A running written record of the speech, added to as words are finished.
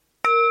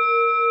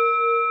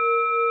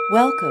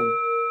Welcome.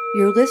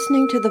 You're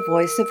listening to the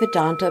Voice of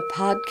Vedanta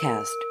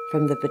podcast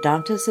from the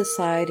Vedanta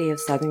Society of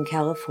Southern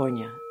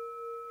California.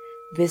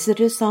 Visit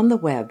us on the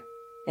web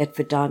at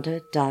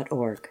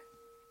vedanta.org.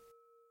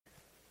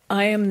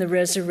 I am the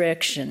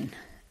resurrection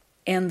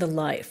and the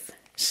life,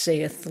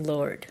 saith the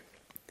Lord.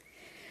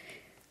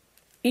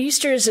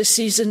 Easter is a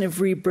season of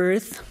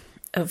rebirth,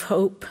 of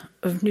hope,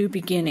 of new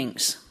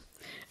beginnings,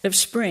 of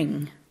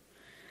spring,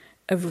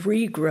 of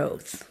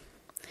regrowth.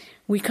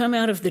 We come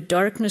out of the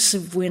darkness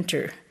of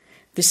winter,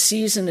 the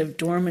season of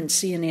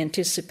dormancy and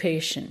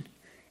anticipation,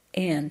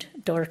 and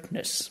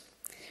darkness.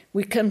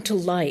 We come to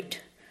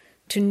light,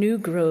 to new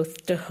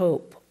growth, to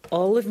hope.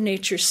 All of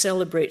nature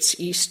celebrates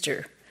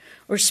Easter,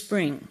 or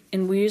spring,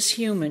 and we as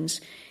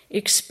humans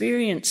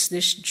experience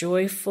this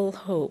joyful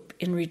hope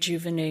in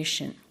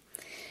rejuvenation.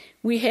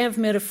 We have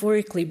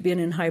metaphorically been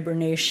in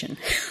hibernation,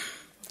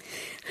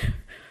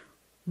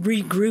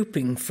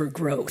 regrouping for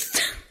growth.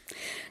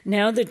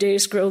 Now the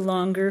days grow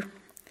longer,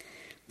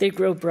 they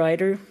grow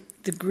brighter,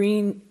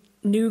 the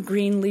new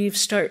green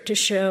leaves start to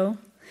show,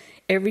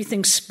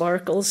 everything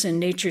sparkles and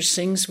nature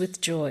sings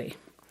with joy.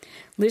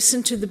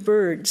 Listen to the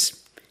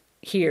birds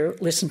here,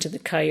 listen to the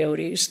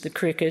coyotes, the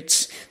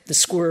crickets, the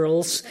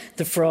squirrels,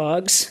 the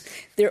frogs.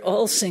 They're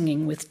all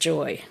singing with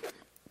joy.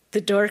 The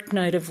dark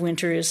night of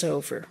winter is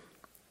over.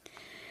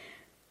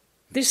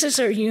 This is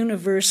our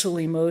universal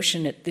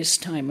emotion at this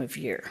time of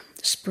year,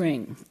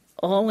 spring.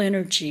 All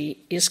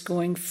energy is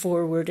going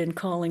forward and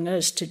calling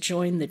us to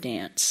join the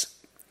dance.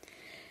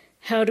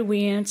 How do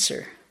we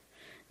answer?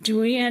 Do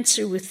we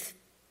answer with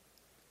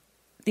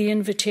the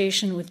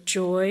invitation with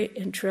joy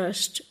and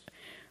trust,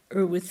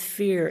 or with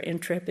fear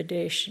and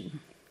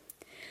trepidation?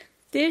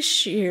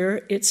 This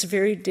year, it's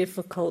very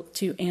difficult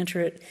to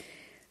enter it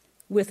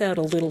without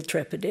a little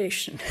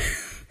trepidation.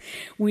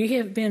 We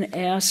have been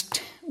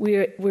asked,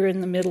 we're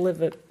in the middle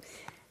of a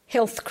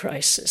health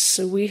crisis,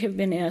 so we have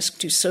been asked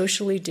to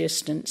socially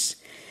distance,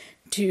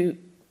 to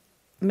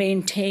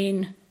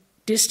maintain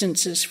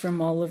distances from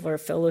all of our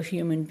fellow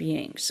human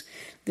beings.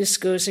 This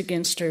goes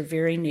against our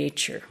very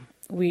nature.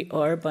 We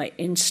are, by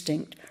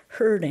instinct,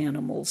 herd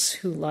animals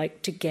who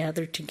like to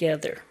gather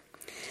together.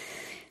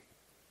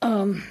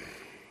 But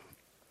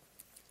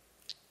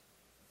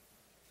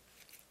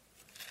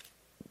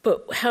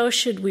how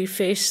should we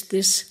face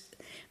this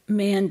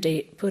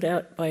mandate put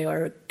out by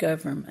our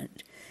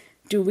government?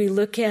 Do we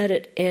look at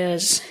it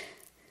as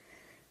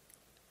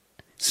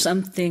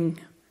something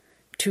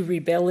to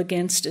rebel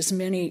against, as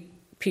many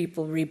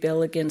people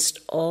rebel against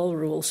all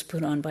rules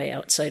put on by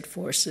outside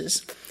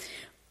forces?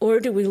 Or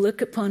do we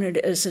look upon it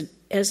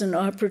as an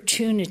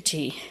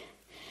opportunity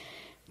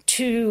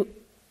to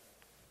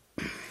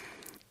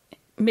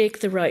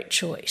make the right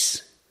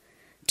choice,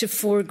 to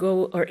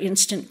forego our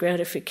instant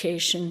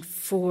gratification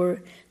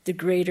for the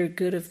greater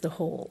good of the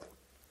whole,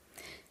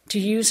 to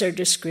use our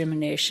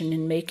discrimination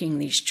in making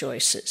these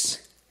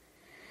choices?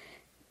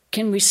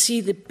 Can we see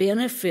the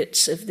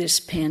benefits of this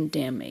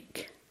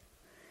pandemic?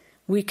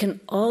 We can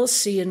all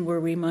see, and we're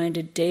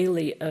reminded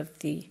daily of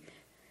the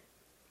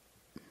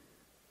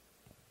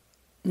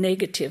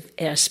negative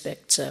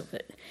aspects of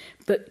it.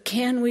 But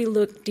can we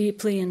look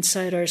deeply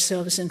inside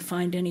ourselves and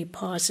find any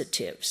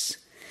positives?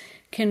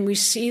 Can we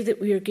see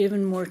that we are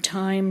given more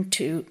time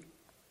to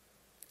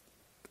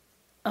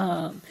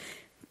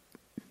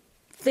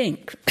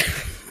think,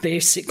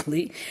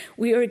 basically?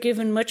 We are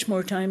given much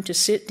more time to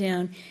sit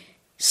down,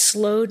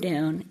 slow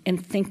down,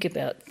 and think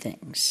about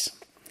things.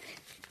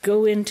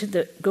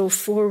 Go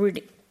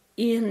forward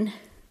in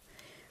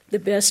the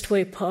best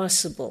way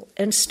possible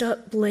and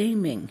stop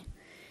blaming.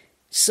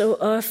 So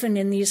often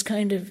in these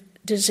kind of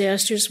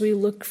disasters, we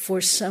look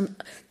for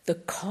the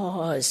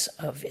cause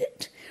of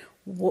it.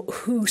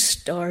 Who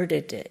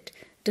started it?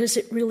 Does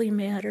it really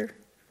matter?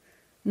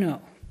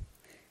 No.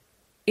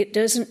 It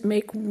doesn't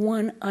make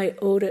one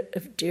iota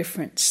of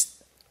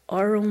difference.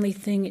 Our only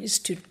thing is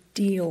to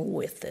deal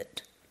with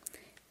it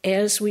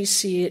as we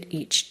see it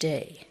each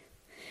day.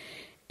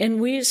 And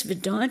we as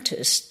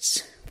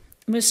Vedantists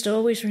must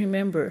always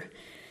remember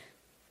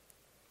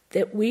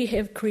that we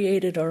have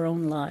created our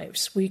own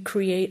lives. We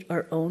create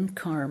our own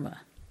karma.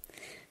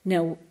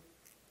 Now,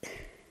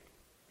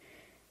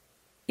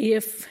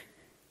 if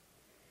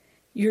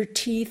your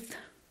teeth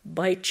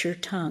bite your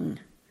tongue,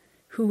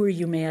 who are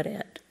you mad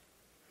at?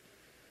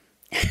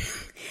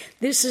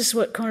 This is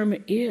what karma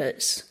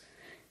is.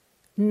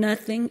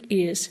 Nothing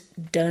is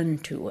done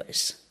to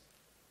us.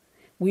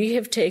 We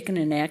have taken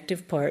an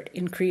active part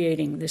in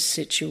creating this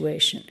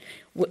situation.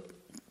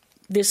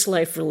 This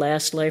life or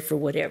last life or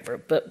whatever,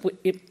 but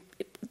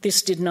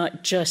this did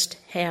not just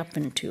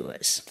happen to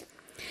us.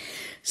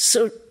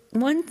 So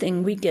one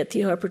thing we get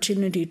the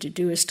opportunity to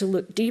do is to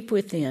look deep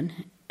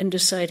within and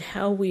decide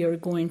how we are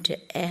going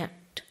to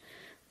act,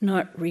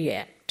 not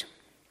react.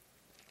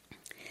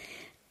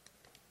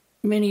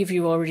 Many of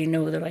you already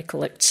know that I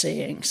collect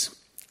sayings.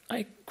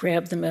 I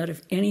grab them out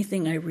of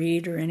anything I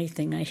read or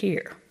anything I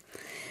hear.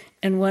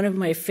 And one of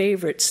my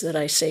favorites that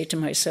I say to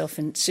myself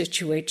in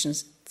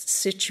situations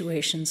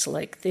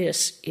like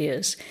this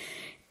is,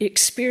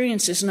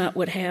 experience is not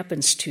what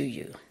happens to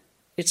you,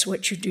 it's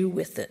what you do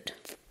with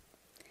it.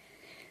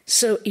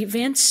 So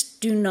events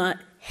do not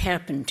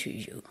happen to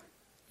you.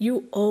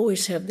 You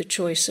always have the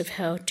choice of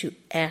how to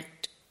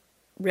act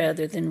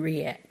rather than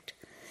react.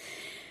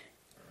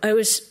 I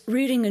was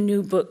reading a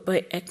new book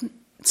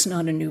it's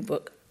not a new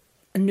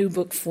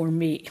book for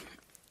me,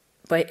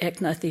 by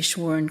Eknath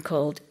Easwaran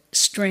called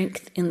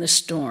Strength in the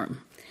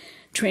Storm.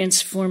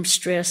 Transform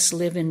stress,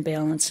 live in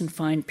balance, and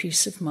find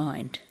peace of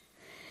mind.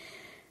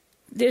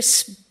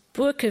 This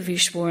book of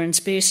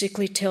Easwaran's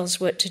basically tells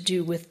what to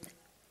do with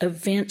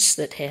events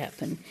that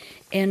happen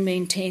and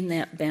maintain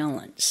that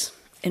balance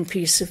and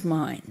peace of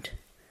mind.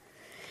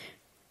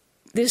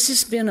 This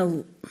has been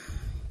a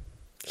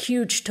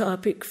huge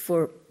topic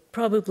for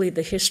probably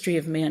the history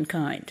of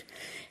mankind.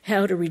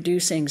 How to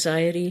reduce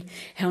anxiety,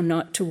 how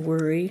not to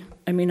worry.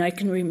 I mean, I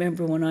can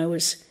remember when I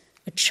was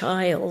a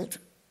child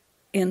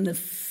in the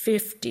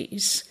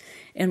 50s,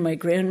 and my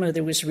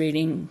grandmother was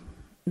reading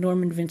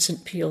Norman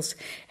Vincent Peale's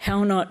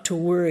How Not to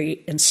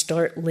Worry and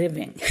Start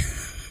Living.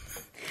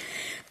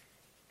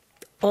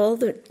 All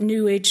the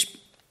New Age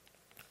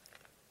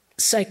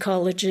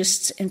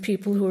psychologists and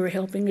people who are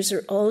helping us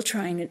are all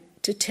trying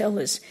to tell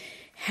us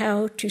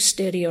how to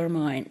steady our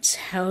minds,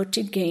 how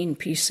to gain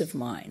peace of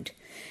mind,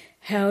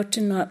 how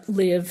to not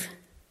live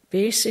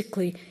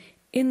basically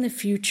in the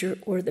future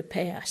or the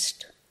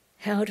past,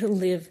 how to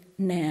live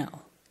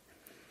now.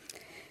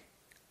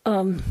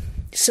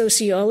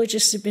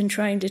 Sociologists have been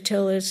trying to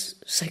tell us,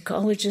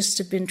 psychologists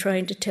have been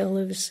trying to tell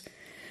us,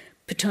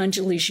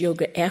 Patanjali's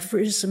yoga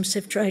aphorisms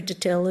have tried to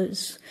tell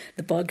us,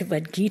 the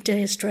Bhagavad Gita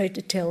has tried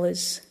to tell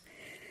us.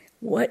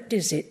 What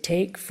does it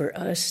take for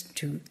us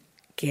to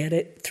get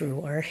it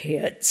through our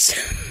heads?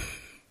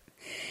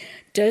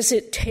 Does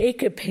it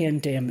take a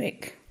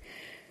pandemic?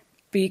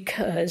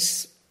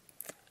 Because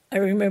I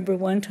remember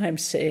one time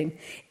saying,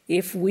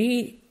 if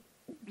we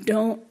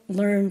don't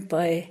learn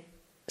by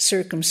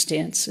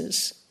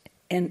circumstances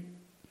and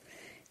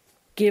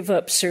give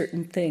up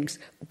certain things,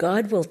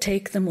 God will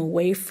take them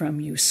away from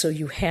you, so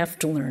you have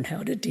to learn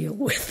how to deal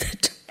with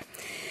it.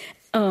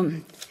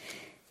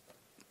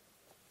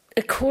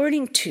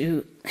 According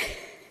to,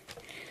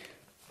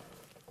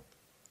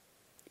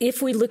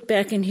 if we look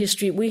back in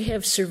history, we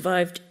have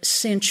survived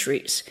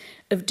centuries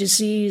of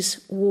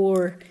disease,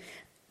 war,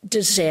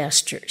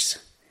 disasters.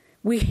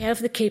 We have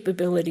the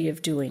capability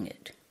of doing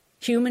it.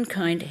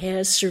 Humankind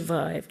has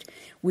survived.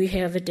 We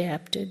have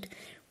adapted.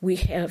 We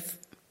have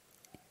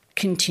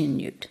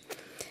continued.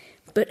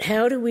 But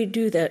how do we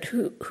do that?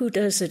 Who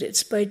does it?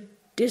 It's by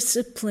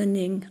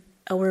disciplining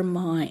our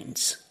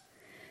minds,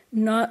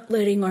 not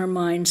letting our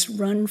minds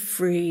run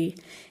free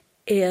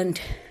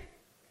and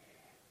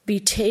be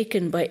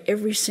taken by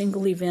every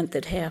single event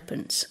that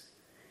happens,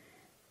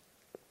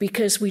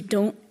 because we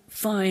don't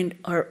find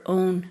our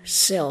own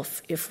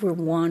self if we're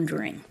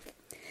wandering.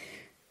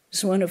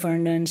 As one of our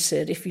nuns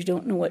said, if you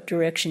don't know what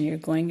direction you're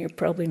going, you're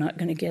probably not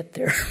going to get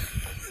there.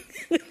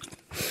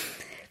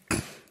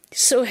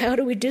 So how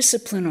do we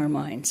discipline our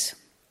minds?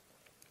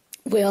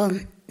 Well,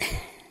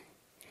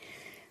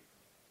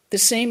 the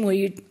same way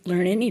you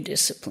learn any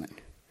discipline.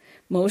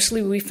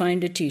 Mostly we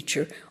find a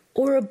teacher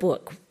or a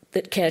book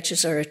that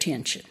catches our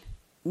attention.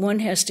 One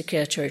has to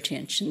catch our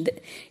attention.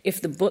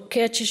 If the book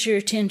catches your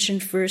attention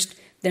first,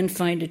 then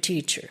find a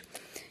teacher.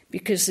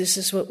 Because this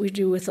is what we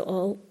do with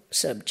all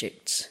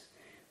subjects.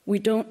 We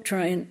don't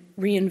try and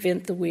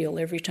reinvent the wheel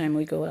every time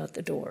we go out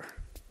the door.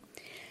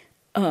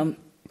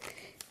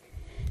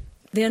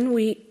 Then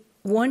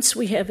once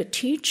we have a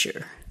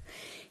teacher,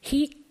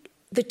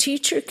 the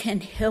teacher can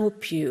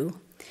help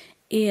you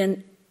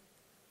in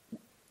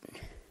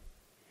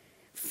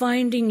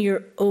finding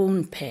your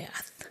own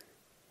path.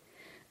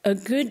 A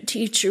good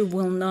teacher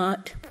will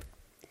not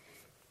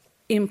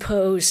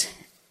impose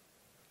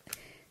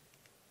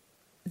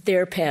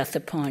their path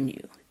upon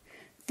you.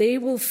 They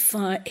will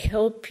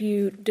help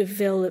you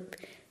develop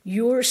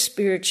your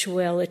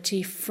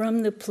spirituality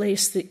from the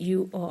place that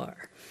you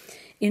are,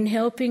 in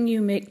helping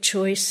you make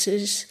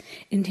choices,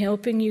 in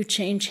helping you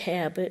change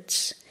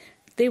habits.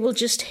 They will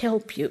just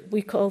help you.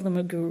 We call them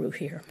a guru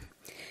here.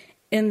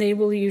 And they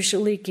will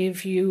usually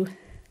give you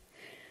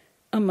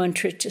a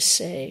mantra to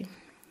say.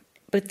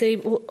 But they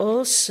will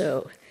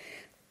also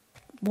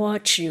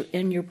watch you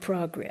in your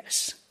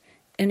progress.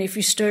 And if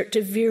you start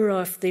to veer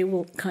off, they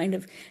will kind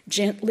of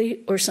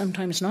gently, or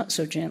sometimes not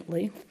so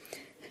gently,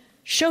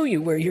 show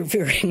you where you're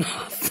veering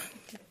off.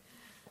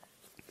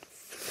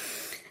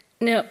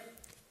 Now,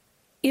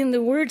 in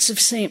the words of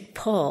St.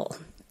 Paul,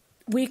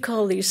 we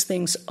call these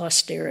things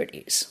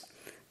austerities,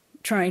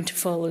 trying to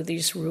follow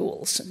these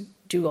rules and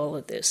do all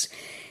of this.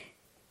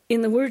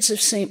 In the words of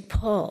St.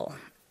 Paul,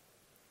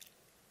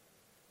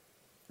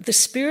 the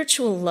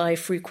spiritual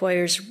life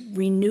requires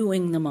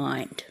renewing the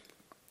mind.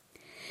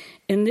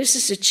 And this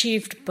is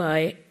achieved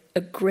by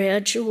a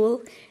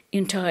gradual,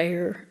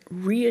 entire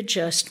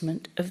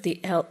readjustment of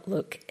the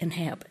outlook and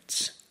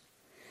habits.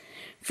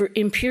 For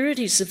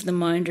impurities of the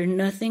mind are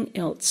nothing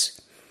else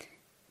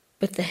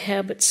but the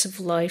habits of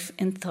life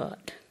and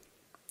thought.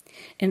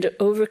 And to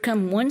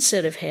overcome one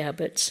set of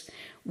habits,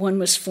 one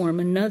must form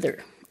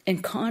another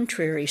and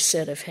contrary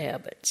set of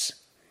habits.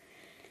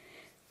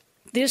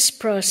 This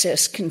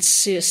process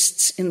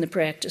consists in the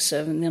practice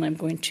of, and then I'm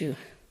going to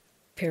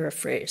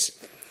paraphrase,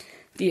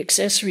 the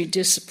accessory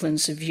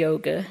disciplines of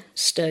yoga,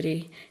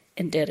 study,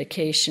 and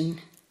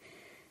dedication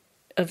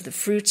of the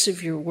fruits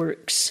of your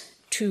works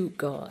to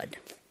God.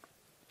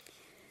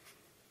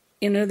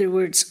 In other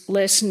words,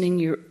 lessening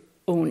your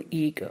own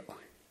ego.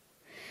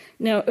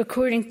 Now,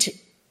 according to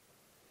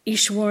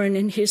Ishwaran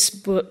in his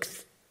book,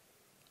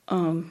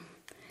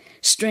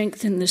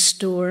 Strength in the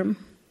Storm,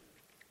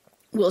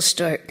 we'll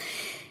start.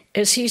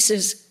 As he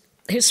says,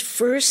 his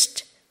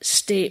first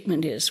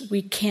statement is,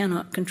 we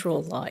cannot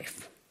control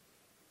life,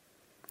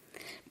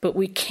 but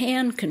we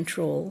can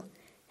control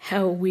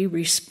how we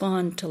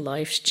respond to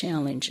life's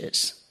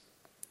challenges.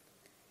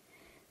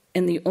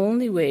 And the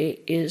only way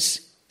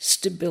is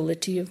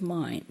stability of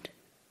mind.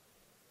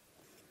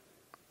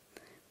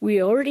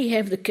 We already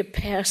have the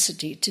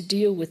capacity to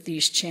deal with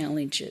these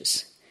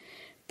challenges,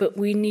 but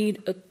we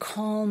need a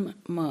calm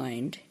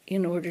mind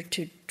in order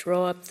to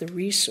draw up the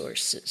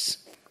resources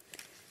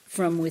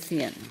from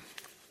within.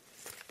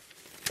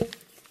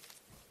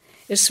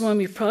 As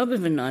Swami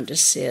Prabhavananda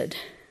said,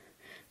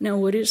 now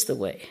what is the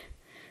way?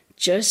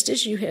 Just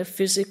as you have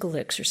physical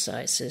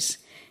exercises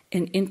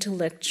and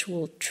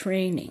intellectual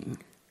training,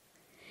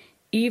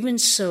 even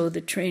so the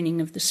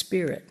training of the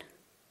spirit.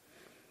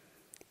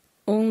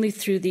 Only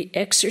through the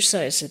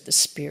exercise of the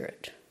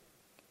spirit.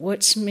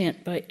 What's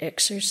meant by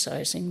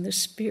exercising the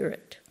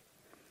spirit?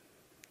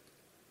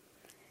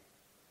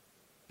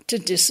 To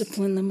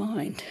discipline the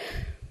mind.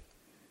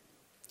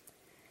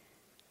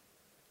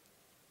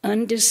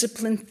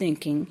 Undisciplined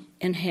thinking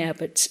and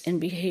habits and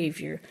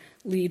behavior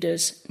lead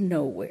us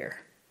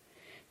nowhere.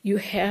 You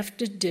have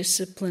to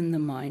discipline the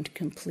mind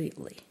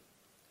completely.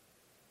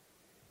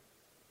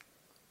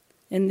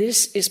 And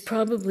this is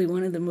probably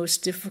one of the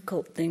most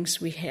difficult things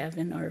we have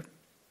in our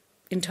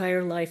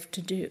entire life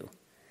to do.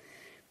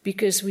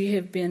 Because we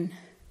have been,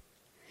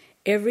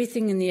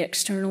 everything in the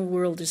external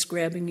world is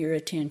grabbing your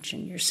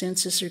attention. Your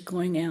senses are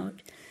going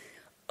out.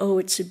 Oh,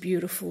 it's a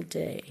beautiful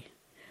day.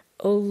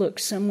 Oh, look,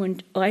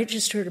 I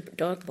just heard a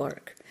dog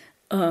bark.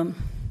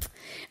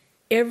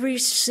 Every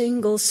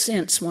single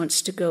sense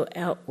wants to go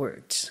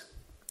outwards.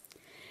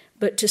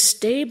 But to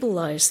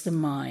stabilize the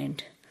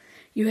mind,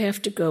 you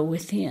have to go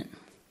within.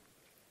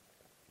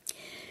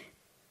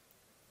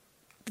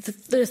 The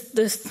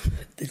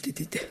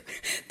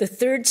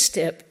third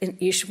step in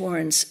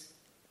Ishwaran's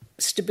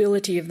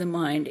stability of the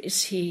mind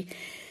is he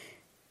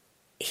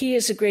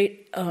is a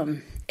great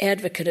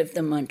advocate of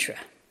the mantra.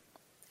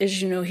 As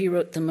you know, he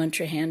wrote the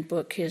Mantra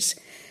Handbook. His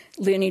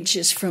lineage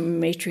is from a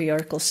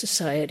matriarchal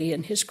society,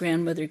 and his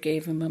grandmother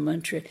gave him a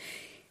mantra.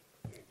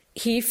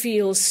 He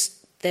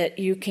feels that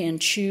you can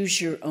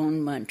choose your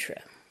own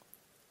mantra.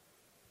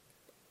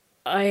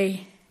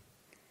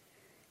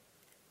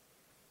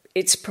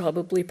 It's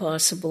probably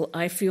possible.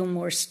 I feel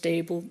more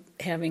stable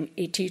having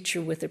a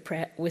teacher with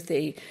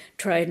a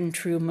tried and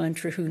true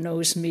mantra who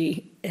knows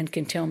me and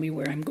can tell me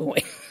where I'm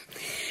going.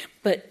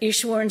 But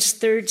Ishwaran's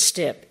third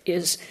step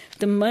is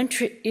the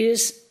mantra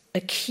is a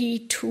key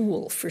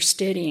tool for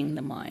steadying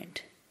the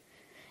mind.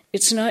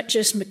 It's not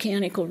just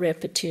mechanical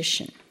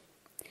repetition.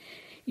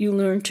 You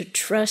learn to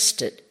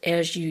trust it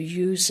as you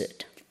use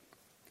it.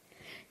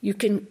 You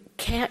can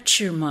catch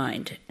your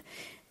mind.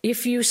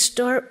 If you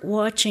start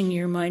watching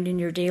your mind in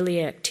your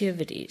daily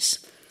activities,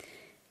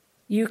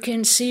 you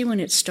can see when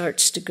it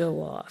starts to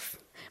go off.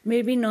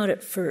 Maybe not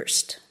at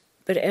first,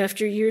 but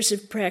after years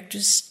of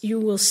practice, you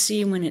will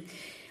see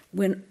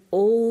when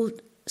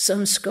old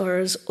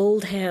samskaras,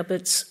 old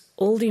habits,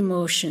 old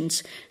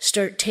emotions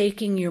start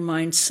taking your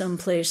mind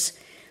someplace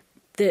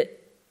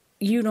that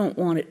you don't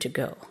want it to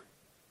go.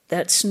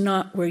 That's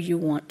not where you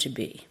want to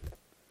be.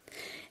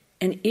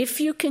 And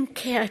if you can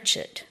catch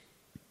it,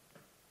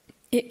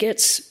 it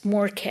gets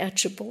more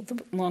catchable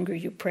the longer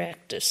you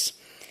practice.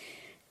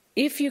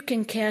 If you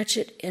can catch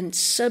it and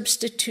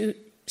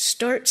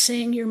start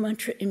saying your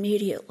mantra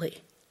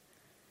immediately.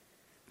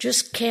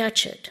 Just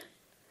catch it.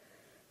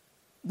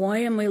 Why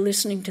am I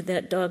listening to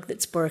that dog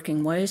that's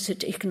barking? Why has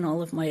it taken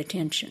all of my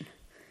attention?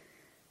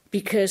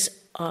 Because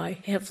I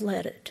have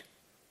let it.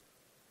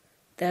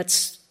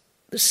 That's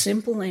the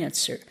simple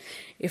answer.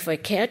 If I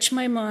catch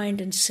my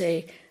mind and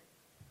say,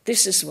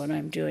 this is what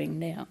I'm doing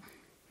now.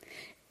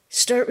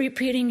 Start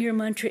repeating your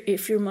mantra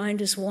if your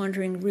mind is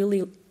wandering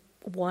really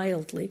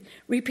wildly.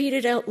 Repeat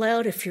it out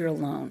loud if you're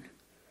alone.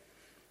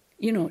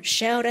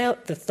 Shout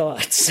out the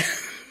thoughts.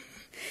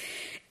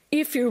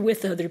 If you're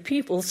with other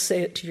people,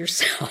 say it to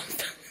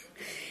yourself.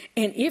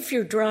 And if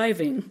you're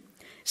driving,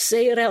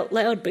 say it out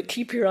loud, but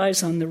keep your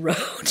eyes on the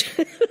road.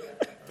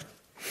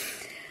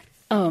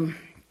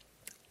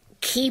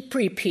 Keep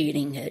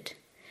repeating it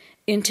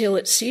until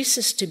it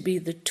ceases to be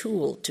the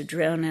tool to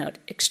drown out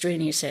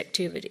extraneous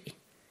activity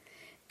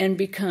and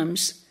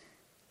becomes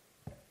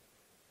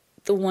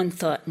the one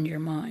thought in your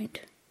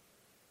mind.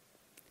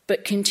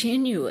 But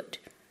continue it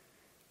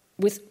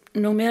with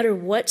no matter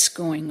what's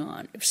going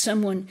on. If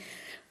someone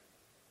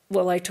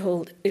I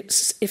told,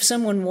 if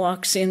someone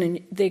walks in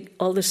and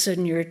all of a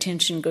sudden your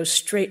attention goes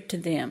straight to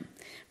them,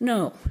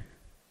 no,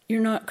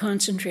 you're not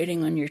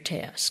concentrating on your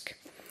task.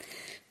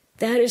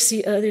 That is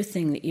the other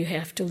thing that you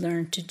have to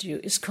learn to do,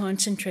 is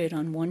concentrate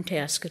on one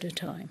task at a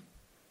time.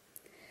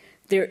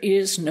 There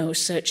is no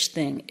such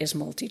thing as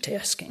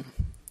multitasking.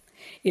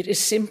 It is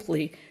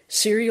simply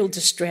serial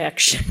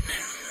distraction.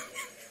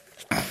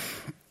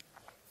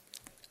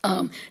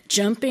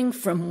 Jumping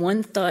from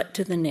one thought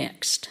to the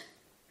next.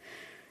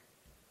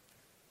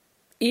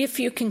 If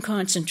you can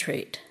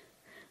concentrate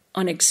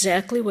on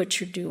exactly what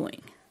you're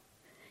doing,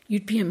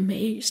 you'd be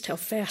amazed how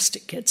fast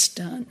it gets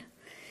done.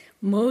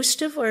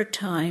 Most of our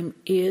time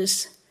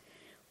is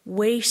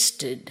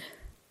wasted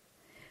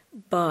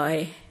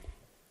by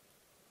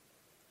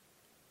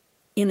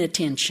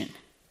inattention.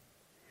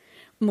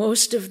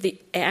 Most of the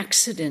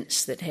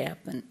accidents that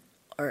happen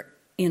are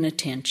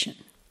inattention.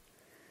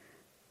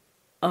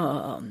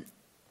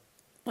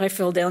 I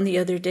fell down the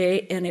other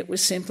day, and it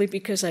was simply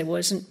because I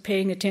wasn't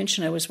paying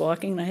attention. I was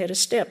walking, and I had a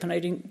step, and I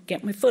didn't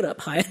get my foot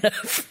up high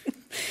enough.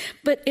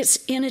 But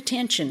it's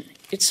inattention.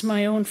 It's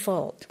my own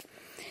fault.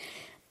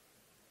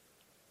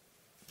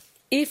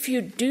 If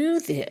you do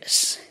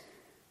this,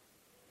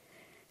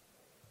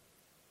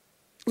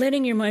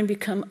 letting your mind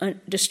become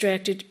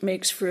distracted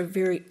makes for a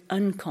very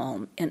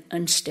uncalm and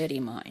unsteady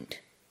mind.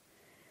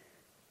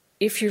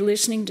 If you're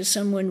listening to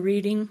someone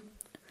reading,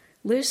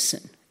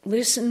 listen.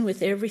 Listen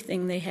with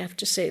everything they have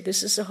to say.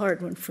 This is a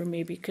hard one for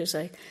me because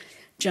I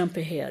jump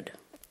ahead.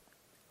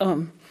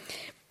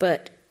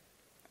 But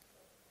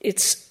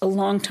it's a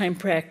long-time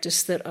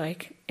practice that I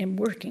am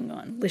working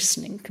on,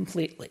 listening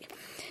completely.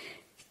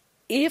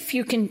 If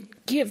you can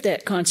give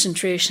that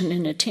concentration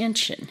and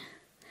attention,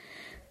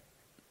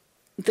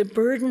 the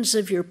burdens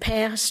of your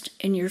past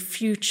and your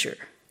future,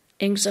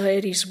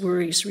 anxieties,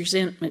 worries,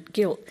 resentment,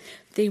 guilt,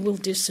 they will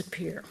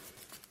disappear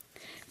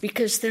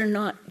because they're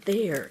not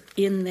there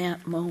in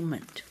that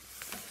moment.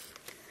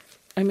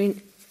 I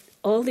mean,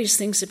 all these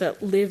things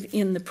about live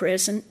in the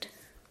present,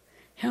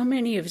 how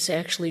many of us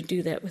actually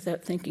do that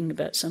without thinking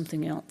about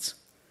something else?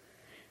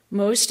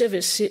 Most of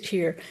us sit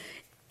here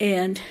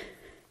and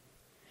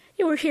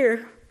we're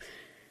here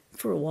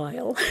for a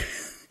while,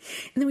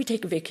 and then we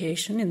take a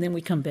vacation, and then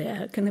we come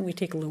back, and then we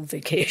take a little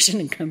vacation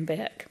and come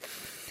back.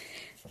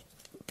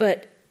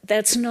 But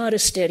that's not a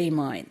steady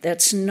mind.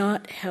 That's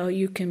not how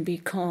you can be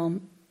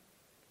calm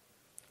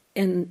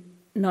and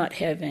not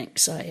have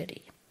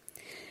anxiety.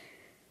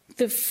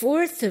 The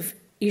fourth of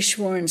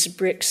Ishwarn's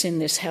bricks in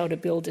this how to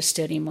build a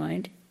steady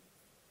mind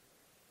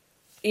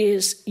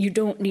is you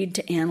don't need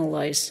to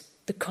analyze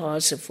the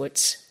cause of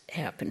what's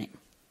happening.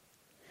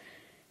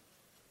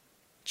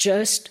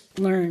 Just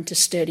learn to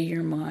steady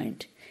your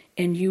mind,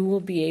 and you will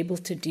be able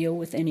to deal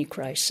with any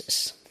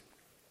crisis.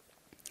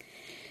 I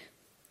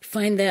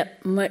find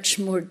that much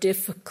more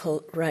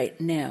difficult right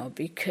now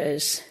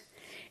because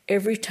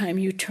every time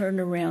you turn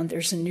around,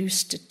 there's a new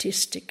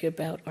statistic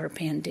about our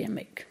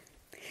pandemic.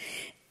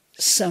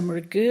 Some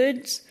are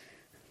good,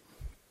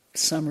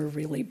 some are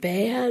really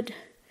bad,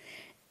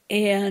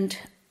 and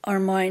our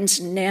minds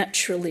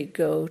naturally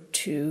go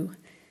to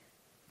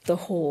the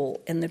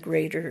whole and the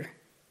greater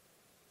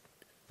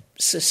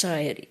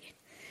society.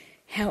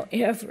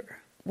 However,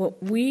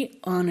 what we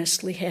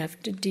honestly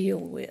have to deal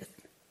with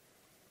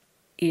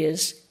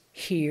is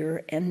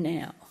here and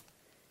now.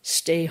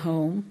 Stay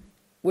home,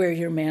 wear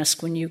your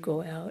mask when you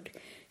go out,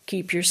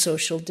 keep your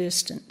social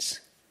distance.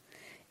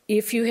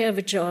 If you have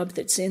a job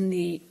that's in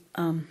the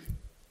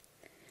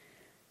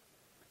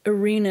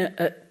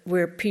arena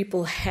where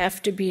people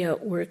have to be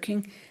out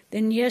working,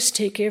 then yes,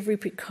 take every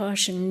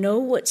precaution, know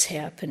what's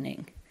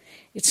happening.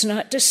 It's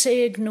not to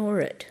say ignore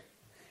it.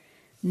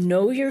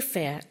 Know your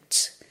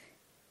facts,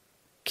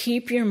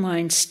 keep your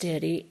mind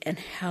steady, and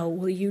how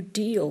will you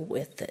deal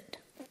with it?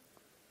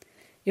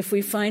 If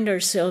we find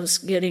ourselves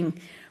getting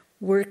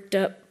worked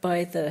up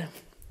by the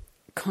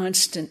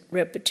constant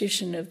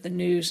repetition of the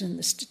news and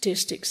the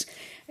statistics,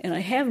 and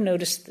I have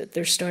noticed that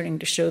they're starting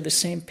to show the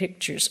same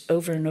pictures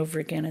over and over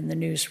again in the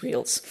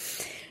newsreels,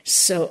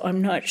 so I'm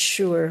not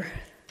sure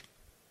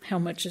how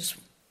much is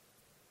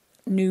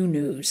new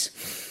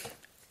news.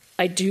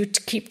 I do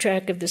keep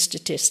track of the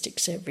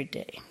statistics every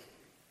day.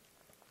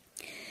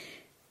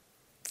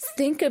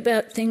 Think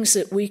about things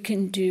that we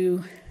can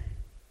do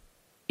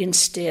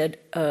instead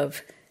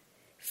of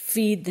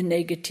feed the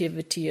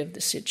negativity of the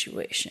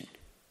situation.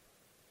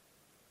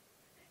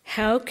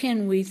 How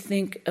can we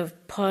think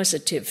of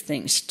positive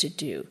things to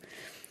do?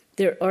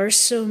 There are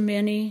so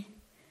many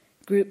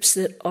groups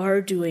that are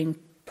doing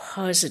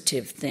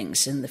positive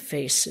things in the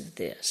face of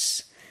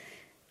this.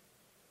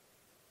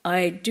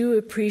 I do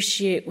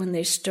appreciate when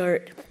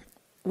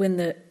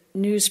the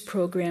news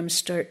programs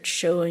start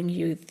showing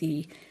you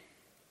the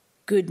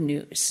good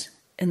news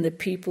and the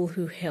people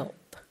who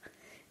help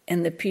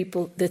and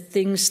the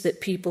things that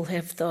people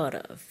have thought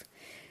of.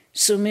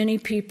 So many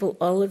people,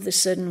 all of a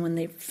sudden, when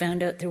they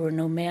found out there were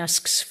no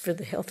masks for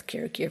the health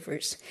care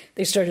givers,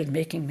 they started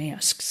making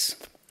masks.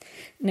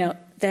 Now,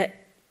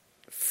 that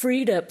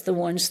freed up the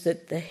ones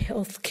that the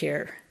health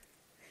care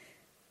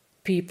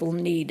people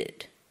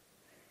needed.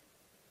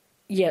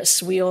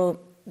 Yes,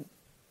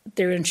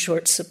 they're in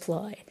short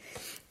supply.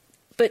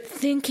 But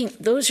thinking,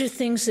 those are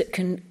things that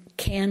can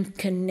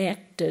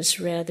connect us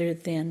rather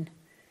than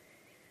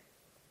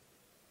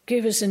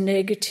give us a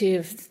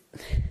negative,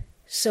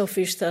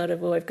 selfish thought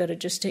of, I've got to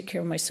just take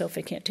care of myself.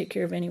 I can't take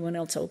care of anyone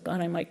else. Oh, God,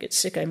 I might get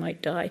sick. I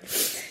might die.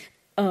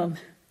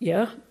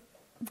 Yeah,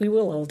 we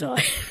will all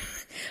die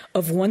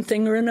of one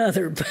thing or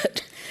another,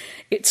 but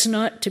it's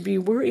not to be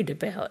worried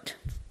about.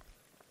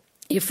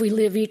 If we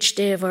live each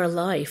day of our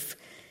life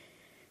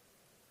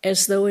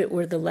as though it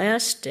were the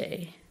last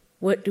day,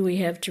 what do we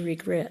have to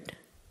regret?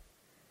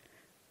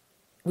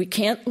 We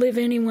can't live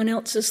anyone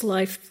else's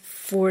life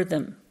for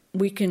them.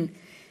 We can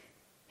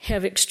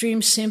have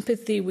extreme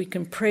sympathy. We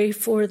can pray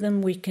for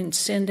them. We can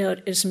send out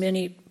as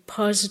many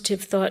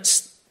positive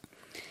thoughts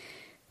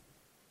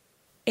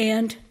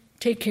and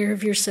take care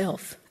of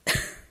yourself.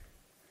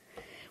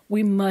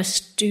 We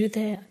must do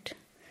that.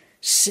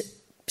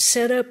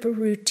 Set up a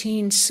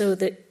routine so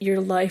that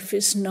your life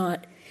is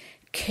not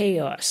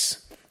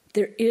chaos.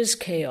 There is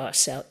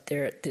chaos out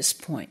there at this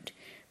point,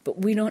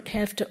 but we don't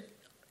have to,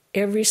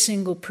 every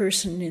single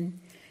person in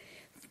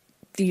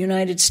the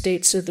United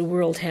States or the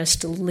world has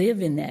to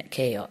live in that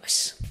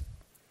chaos.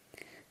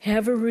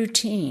 Have a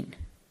routine.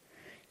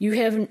 You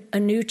have a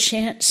new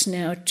chance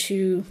now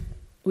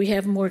we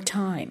have more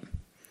time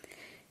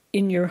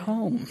in your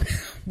home,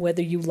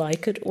 whether you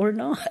like it or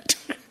not.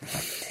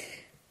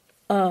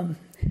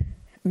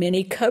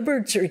 Many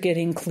cupboards are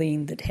getting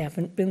cleaned that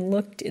haven't been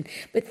looked in.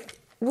 But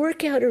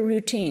work out a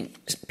routine.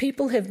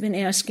 People have been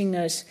asking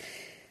us,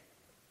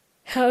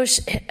 how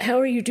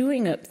are you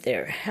doing up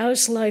there?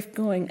 How's life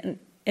going?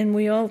 And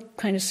we all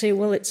kind of say,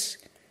 well, it's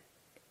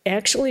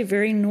actually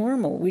very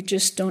normal. We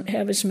just don't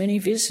have as many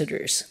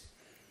visitors.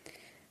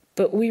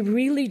 But we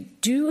really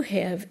do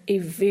have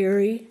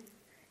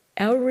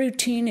our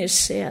routine is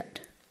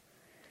set.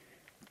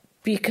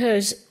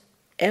 Because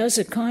as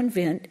a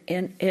convent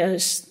and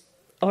as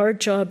our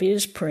job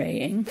is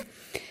praying,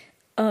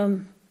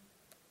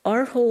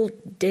 our whole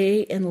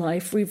day and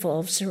life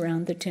revolves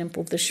around the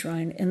temple, the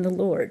shrine, and the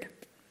Lord.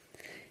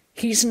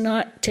 He's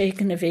not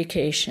taken a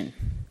vacation.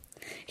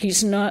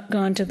 He's not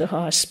gone to the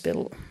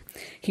hospital.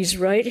 He's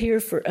right here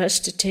for us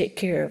to take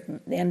care of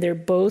him, and they're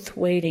both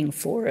waiting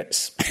for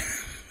us.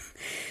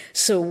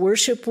 So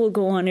worship will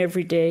go on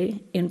every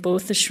day in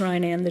both the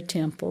shrine and the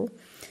temple.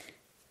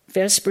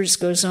 Vespers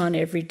goes on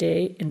every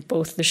day in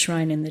both the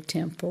shrine and the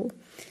temple.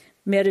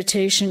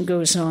 Meditation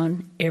goes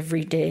on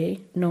every day,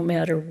 no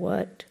matter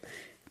what.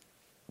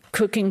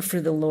 Cooking for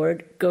the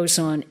Lord goes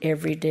on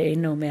every day,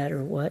 no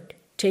matter what.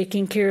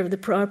 Taking care of the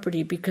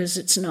property because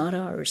it's not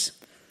ours.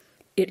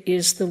 It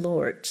is the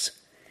Lord's.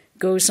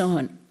 Goes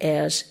on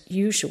as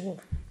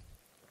usual.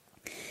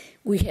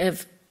 We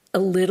have a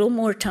little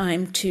more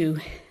time to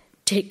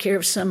take care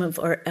of some of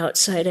our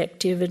outside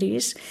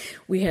activities.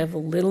 We have a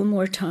little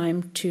more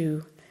time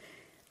to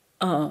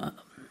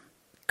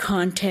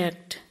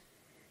contact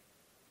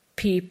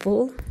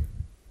people,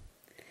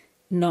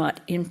 not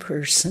in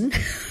person,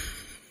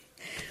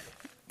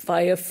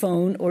 via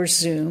phone or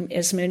Zoom.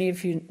 As many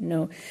of you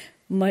know,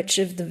 much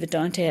of the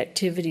Vedanta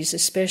activities,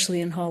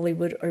 especially in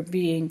Hollywood, are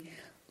being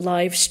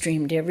live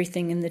streamed,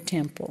 everything in the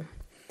temple.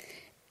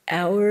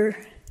 Our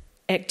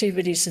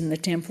activities in the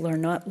temple are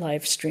not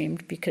live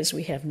streamed because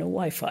we have no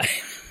Wi-Fi.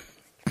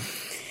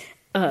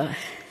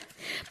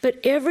 But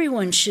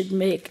everyone should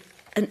make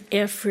an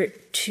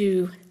effort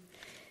to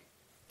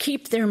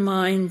keep their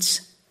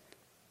minds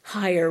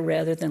higher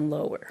rather than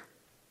lower.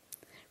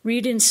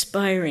 Read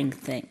inspiring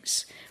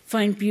things.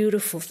 Find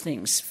beautiful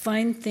things.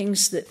 Find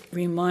things that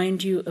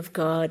remind you of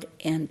God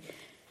and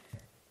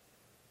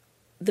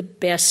the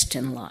best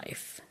in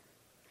life.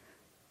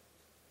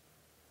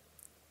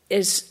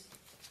 As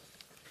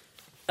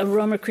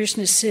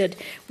Ramakrishna said,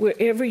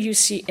 wherever you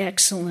see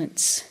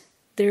excellence,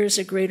 there is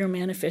a greater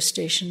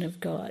manifestation of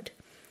God.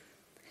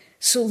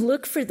 So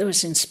look for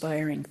those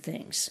inspiring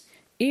things.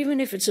 Even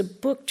if it's a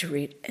book to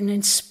read, an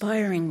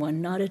inspiring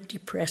one, not a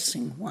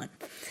depressing one.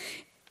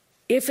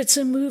 If it's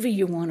a movie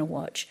you want to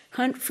watch,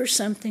 hunt for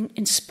something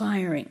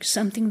inspiring,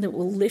 something that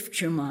will lift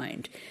your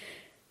mind,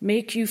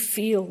 make you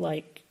feel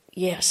like,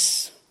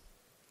 yes,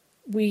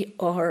 we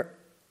are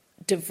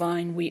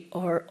divine, we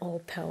are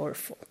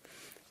all-powerful.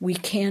 We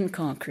can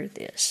conquer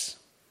this.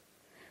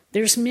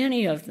 There's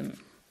many of them.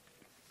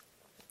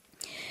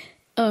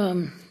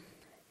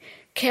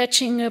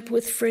 Catching up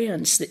with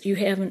friends that you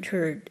haven't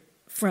heard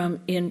from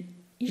in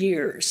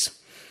years.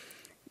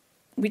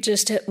 We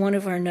just had one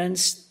of our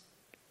nuns,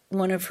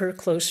 one of her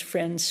close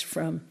friends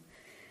from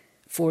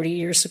 40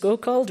 years ago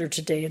called her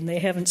today, and they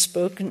haven't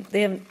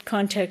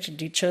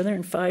contacted each other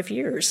in 5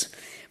 years.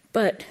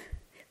 But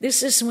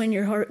this is when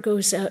your heart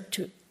goes out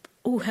to,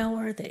 oh, how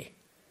are they?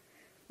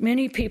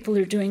 Many people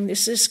are doing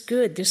this is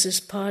good, this is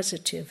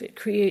positive. It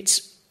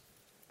creates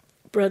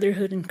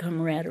brotherhood and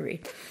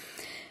camaraderie.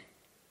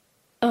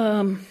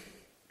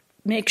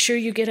 Make sure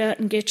you get out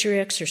and get your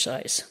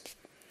exercise.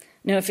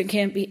 Now, if it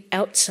can't be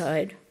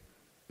outside,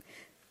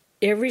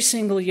 Every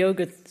single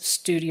yoga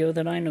studio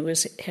that I know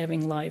is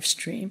having live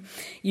stream.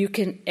 You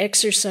can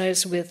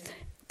exercise with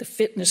the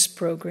fitness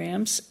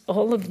programs.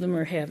 All of them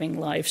are having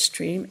live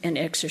stream and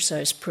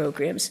exercise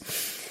programs.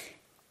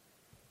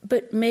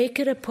 But make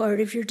it a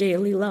part of your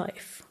daily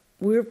life.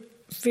 We're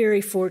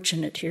very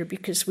fortunate here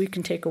because we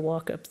can take a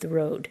walk up the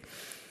road.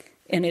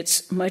 And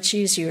it's much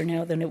easier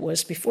now than it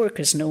was before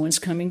because no one's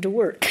coming to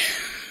work.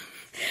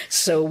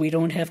 So we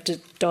don't have to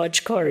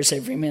dodge cars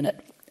every minute.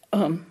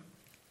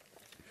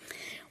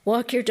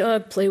 Walk your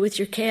dog, play with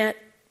your cat,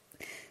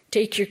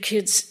 take your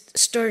kids,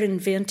 start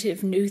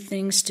inventive new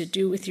things to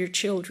do with your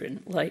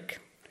children, like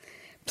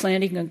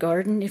planting a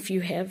garden if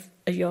you have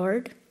a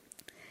yard.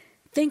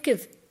 Think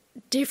of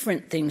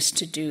different things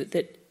to do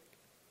that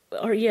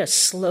are, yes,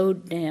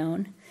 slowed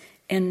down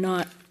and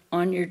not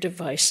on your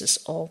devices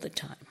all the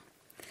time.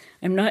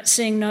 I'm not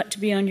saying not to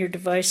be on your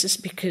devices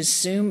because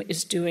Zoom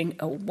is doing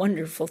a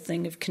wonderful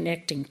thing of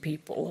connecting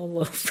people all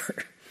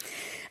over.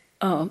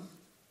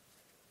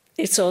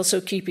 It's also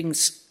keeping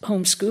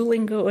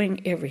homeschooling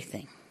going,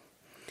 everything.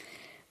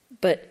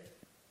 But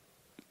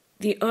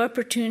the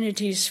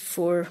opportunities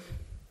for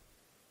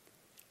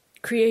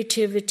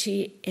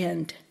creativity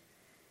and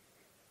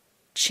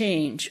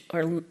change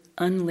are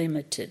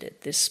unlimited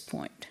at this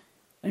point.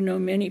 I know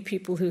many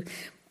people who,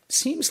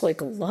 seems like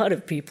a lot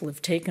of people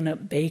have taken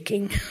up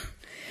baking.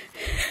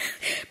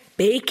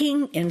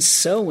 Baking and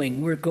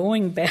sewing, we're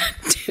going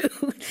back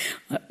to.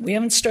 We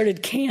haven't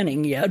started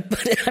canning yet,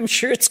 but I'm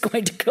sure it's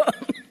going to come.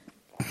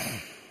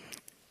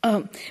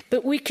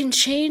 But we can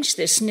change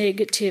this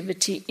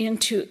negativity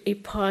into a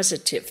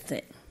positive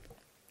thing.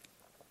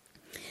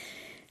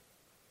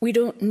 We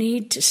don't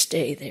need to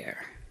stay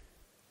there.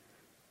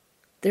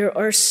 There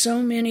are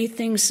so many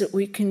things that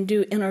we can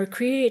do, and our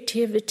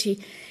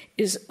creativity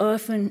is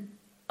often,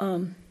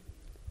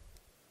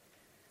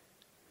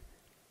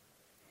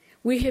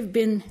 we have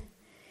been,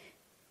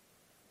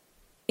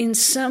 in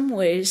some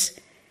ways,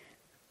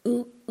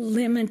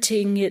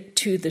 limiting it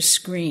to the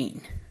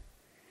screen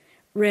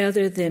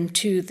rather than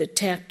to the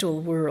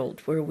tactile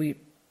world where we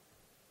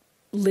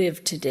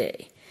live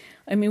today.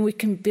 I mean, we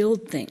can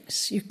build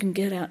things. You can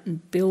get out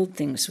and build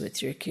things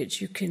with your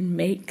kids. You can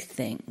make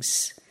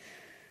things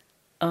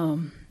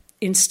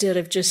instead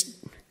of just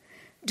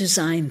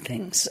design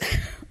things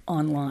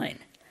online.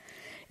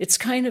 It's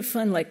kind of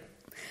fun. Like,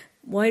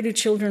 why do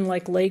children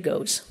like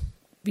Legos?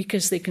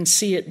 Because they can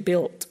see it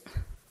built.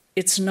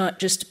 It's not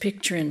just a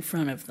picture in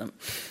front of them.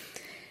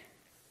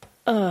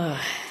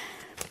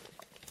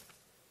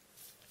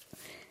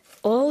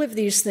 All of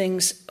these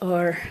things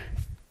are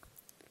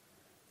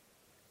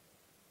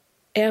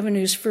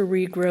avenues for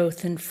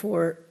regrowth and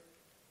for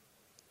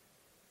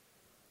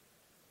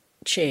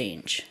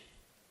change.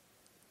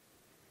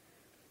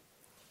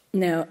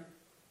 Now,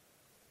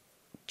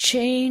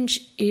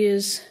 change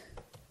is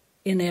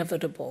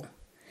inevitable.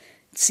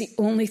 It's the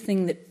only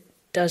thing that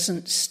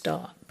doesn't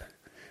stop.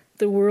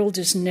 The world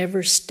is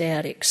never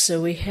static,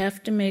 so we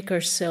have to make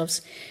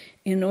ourselves,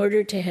 in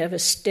order to have a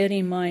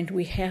steady mind,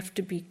 we have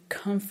to be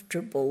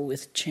comfortable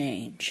with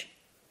change.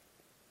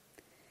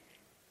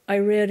 I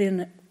read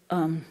in,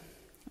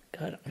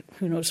 God,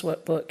 who knows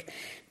what book,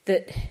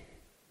 that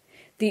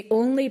the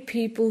only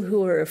people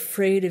who are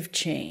afraid of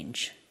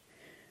change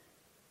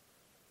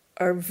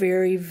are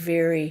very,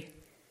 very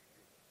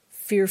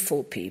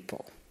fearful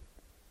people.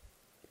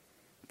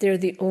 They're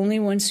the only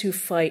ones who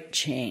fight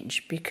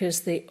change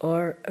because they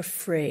are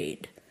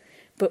afraid.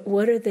 But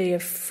what are they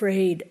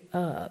afraid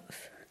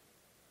of?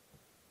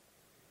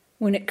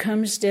 When it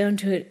comes down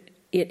to it,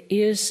 it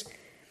is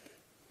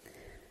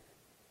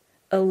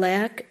a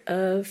lack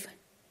of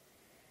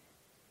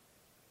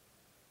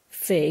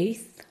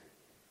faith,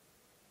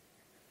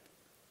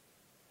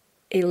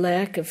 a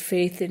lack of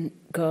faith in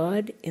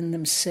God, in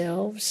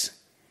themselves,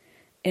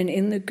 and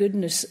in the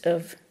goodness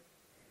of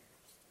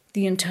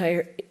the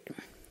entire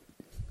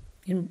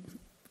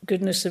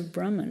goodness of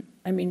Brahman.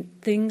 I mean,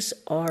 things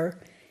are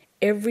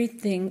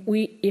everything.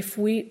 If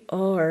we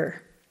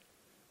are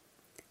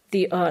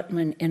the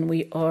Atman and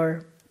we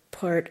are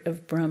part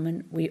of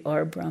Brahman, we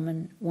are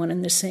Brahman, one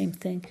and the same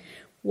thing.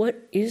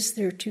 What is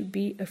there to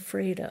be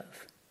afraid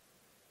of?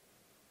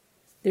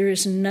 There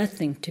is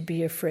nothing to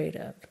be afraid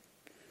of.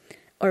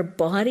 Our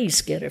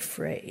bodies get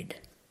afraid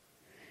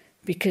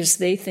because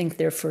they think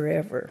they're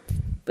forever,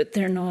 but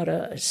they're not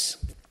us.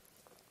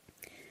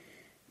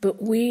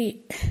 But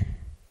we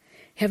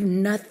have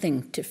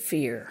nothing to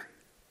fear.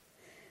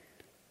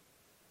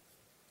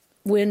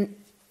 When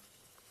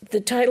the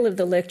title of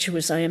the lecture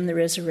was I Am the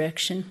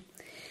Resurrection,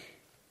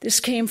 this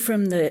came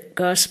from the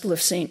Gospel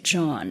of St.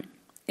 John,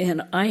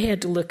 and I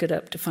had to look it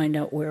up to find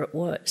out where it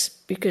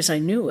was, because I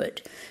knew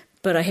it,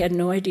 but I had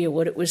no idea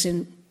what it was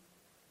in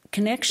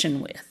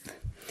connection with.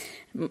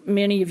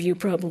 Many of you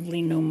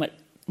probably know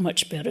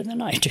much better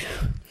than I do.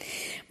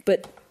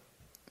 But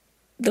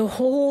the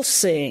whole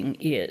saying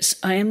is,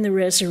 I am the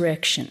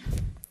resurrection.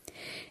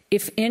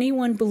 If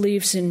anyone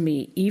believes in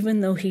me,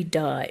 even though he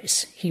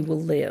dies, he will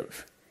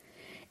live.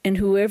 And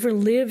whoever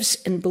lives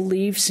and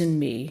believes in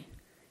me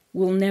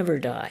will never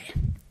die.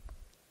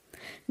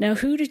 Now,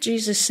 who did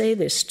Jesus say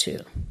this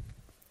to?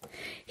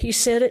 He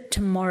said it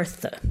to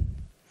Martha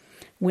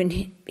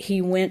when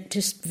he went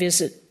to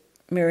visit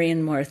Mary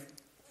and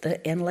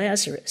Martha and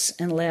Lazarus.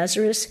 And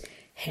Lazarus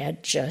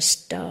had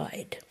just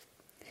died.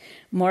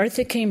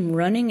 Martha came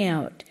running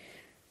out.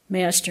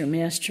 Master,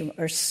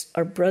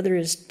 our brother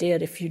is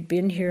dead. If you'd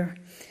been here,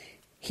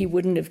 he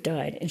wouldn't have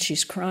died. And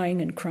she's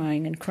crying and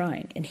crying and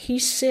crying. And he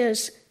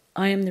says,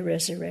 I am the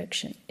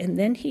resurrection. And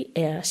then he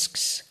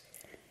asks,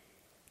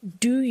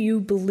 do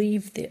you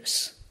believe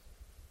this?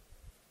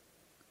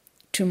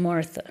 To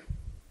Martha.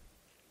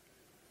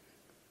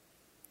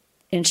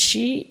 And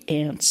she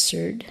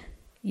answered,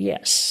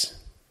 yes,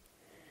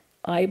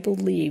 I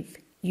believe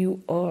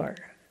you are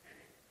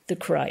the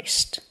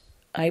Christ.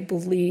 I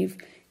believe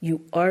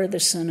you are the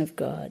Son of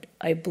God.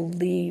 I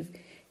believe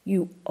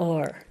you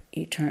are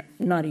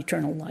not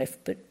eternal life,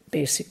 but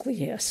basically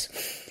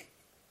yes.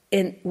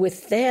 And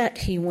with that,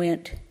 he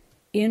went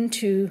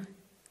into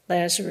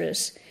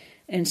Lazarus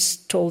and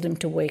told him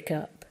to wake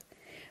up.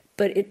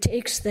 But it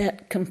takes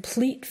that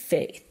complete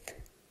faith,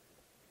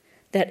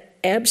 that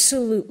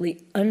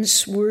absolutely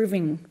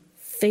unswerving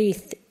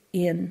faith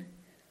in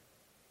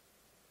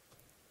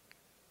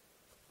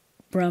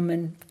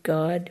Brahman,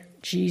 God,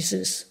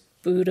 Jesus,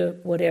 Buddha,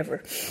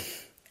 whatever.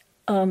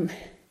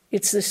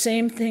 It's the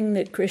same thing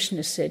that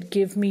Krishna said,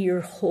 give me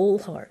your whole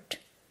heart,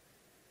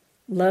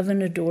 love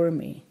and adore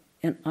me,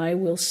 and I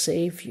will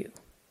save you,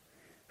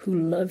 who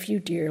love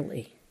you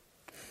dearly.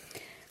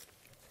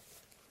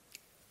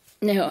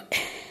 Now,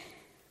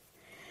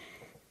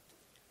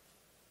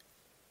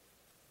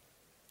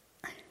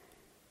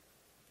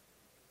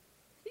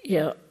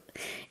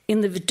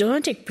 in the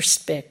Vedantic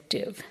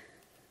perspective,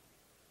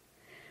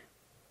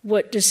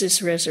 what does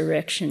this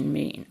resurrection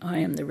mean? I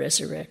am the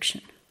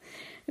resurrection.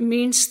 It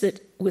means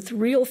that with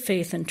real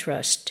faith and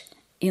trust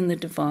in the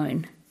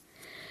divine,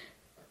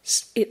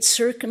 it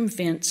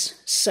circumvents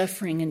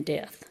suffering and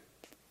death.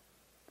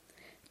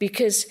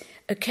 Because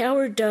a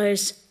coward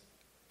dies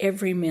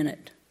every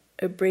minute.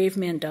 A brave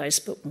man dies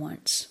but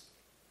once.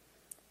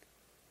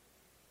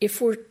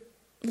 If we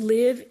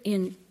live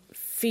in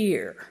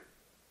fear,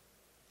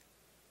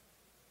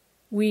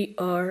 we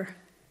are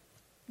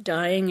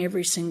dying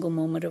every single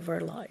moment of our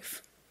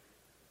life.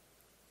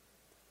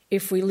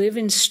 If we live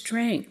in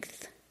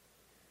strength,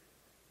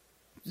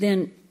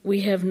 then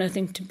we have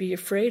nothing to be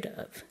afraid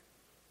of.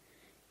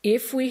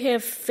 If we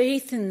have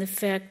faith in the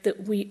fact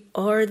that we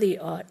are the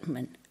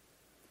Atman,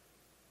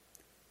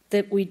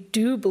 that we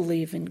do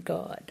believe in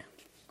God,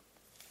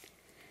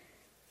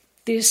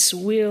 this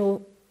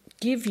will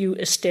give you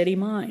a steady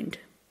mind.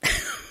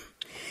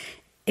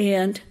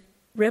 And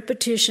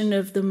repetition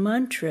of the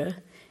mantra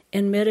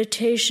and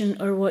meditation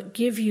are what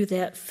give you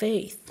that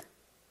faith.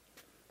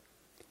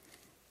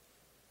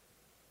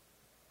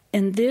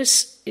 And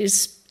this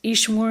is,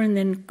 Ishwaran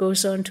then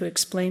goes on to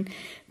explain,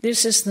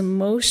 this is the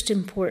most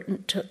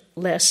important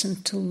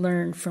lesson to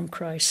learn from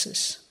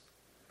crisis.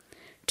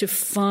 To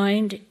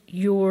find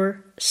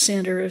your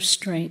center of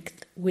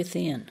strength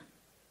within.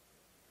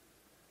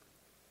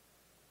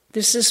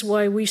 This is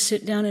why we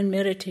sit down and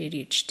meditate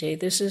each day.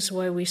 This is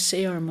why we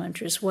say our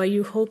mantras, why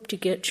you hope to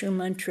get your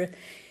mantra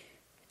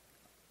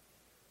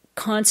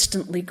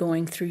constantly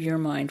going through your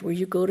mind, where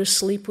you go to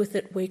sleep with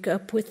it, wake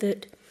up with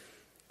it.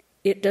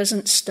 It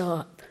doesn't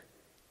stop.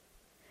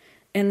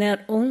 And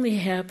that only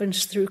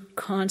happens through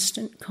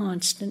constant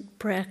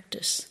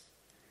practice.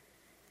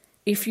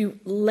 If you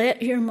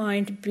let your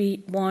mind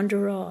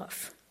wander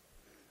off,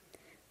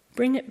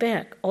 bring it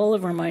back. All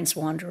of our minds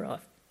wander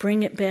off.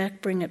 Bring it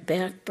back, bring it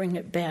back, bring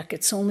it back.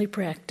 It's only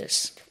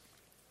practice.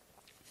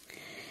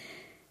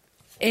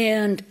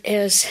 And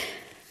as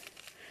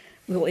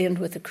we'll end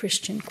with a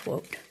Christian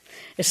quote,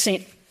 as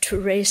St.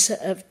 Teresa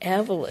of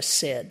Avila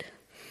said,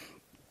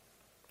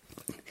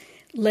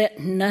 let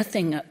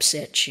nothing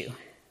upset you.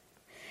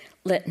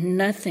 Let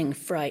nothing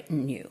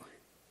frighten you.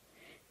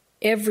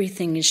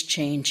 Everything is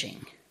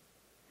changing.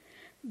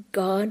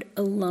 God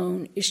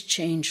alone is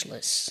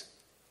changeless.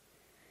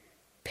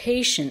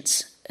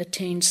 Patience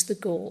attains the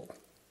goal.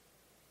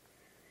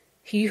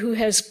 He who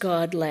has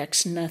God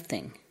lacks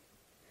nothing.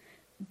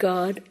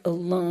 God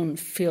alone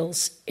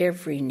fills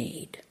every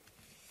need.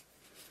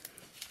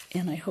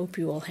 And I hope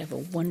you all have a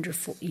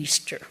wonderful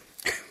Easter.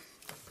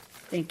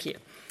 Thank you.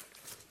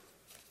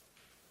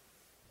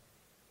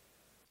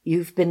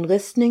 You've been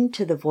listening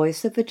to the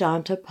Voice of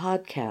Vedanta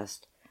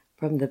podcast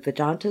from the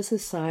Vedanta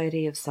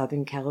Society of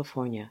Southern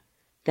California.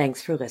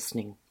 Thanks for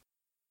listening.